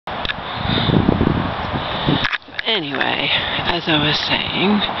Anyway, as I was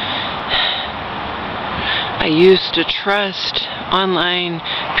saying, I used to trust online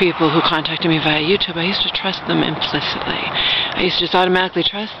people who contacted me via YouTube. I used to trust them implicitly. I used to just automatically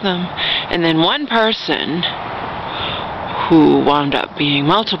trust them. And then one person who wound up being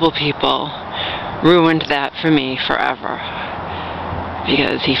multiple people ruined that for me forever.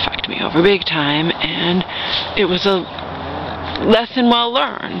 Because he fucked me over big time, and it was a lesson well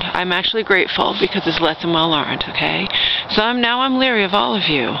learned. I'm actually grateful because it's a lesson well learned, okay? So now I'm leery of all of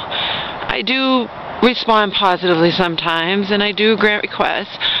you. I do respond positively sometimes, and I do grant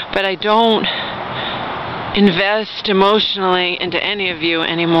requests, but I don't invest emotionally into any of you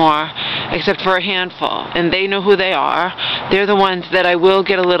anymore, except for a handful, and they know who they are. They're the ones that I will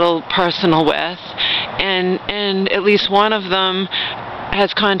get a little personal with, and at least one of them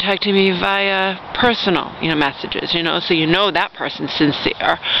has contacted me via personal, messages, so that person's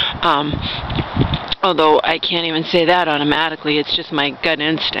sincere. Although I can't even say that automatically, it's just my gut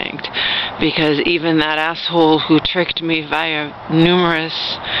instinct. Because even that asshole who tricked me via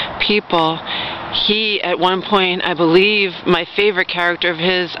numerous people, he, at one point, I believe, my favorite character of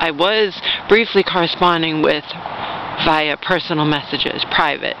his, I was briefly corresponding with via personal messages,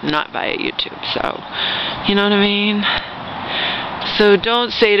 private, not via YouTube. So, you know what I mean? So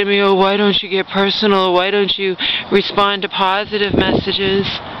don't say to me, oh, why don't you get personal? Why don't you respond to positive messages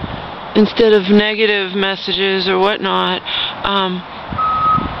instead of negative messages or whatnot?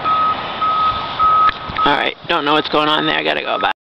 Alright, don't know what's going on there. I gotta go. Bye.